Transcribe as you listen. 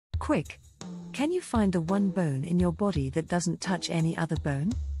Quick! Can you find the one bone in your body that doesn't touch any other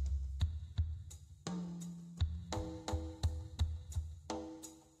bone?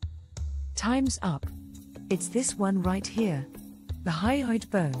 Time's up. It's this one right here. The hyoid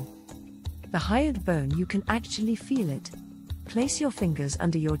bone. The hyoid bone, you can actually feel it. Place your fingers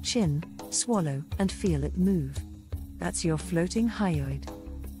under your chin, swallow, and feel it move. That's your floating hyoid.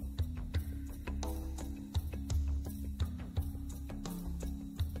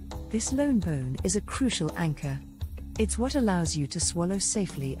 This lone bone is a crucial anchor. It's what allows you to swallow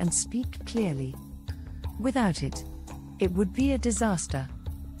safely and speak clearly. Without it, it would be a disaster.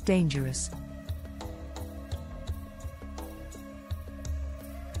 Dangerous.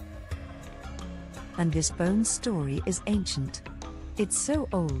 And this bone's story is ancient. It's so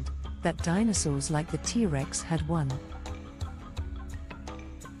old that dinosaurs like the T-Rex had one.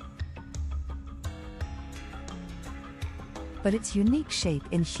 But its unique shape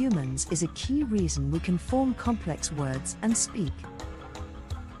in humans is a key reason we can form complex words and speak.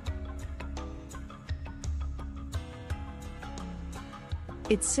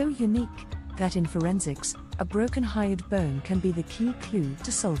 It's so unique that in forensics, a broken hyoid bone can be the key clue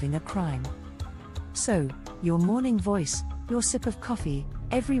to solving a crime. So, your morning voice, your sip of coffee,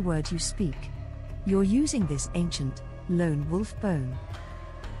 every word you speak, you're using this ancient, lone wolf bone.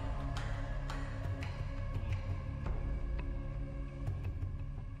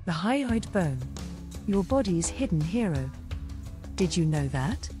 The hyoid bone. Your body's hidden hero. Did you know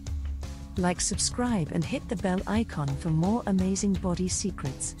that? Like, subscribe and hit the bell icon for more amazing body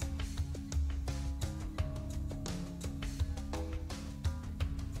secrets.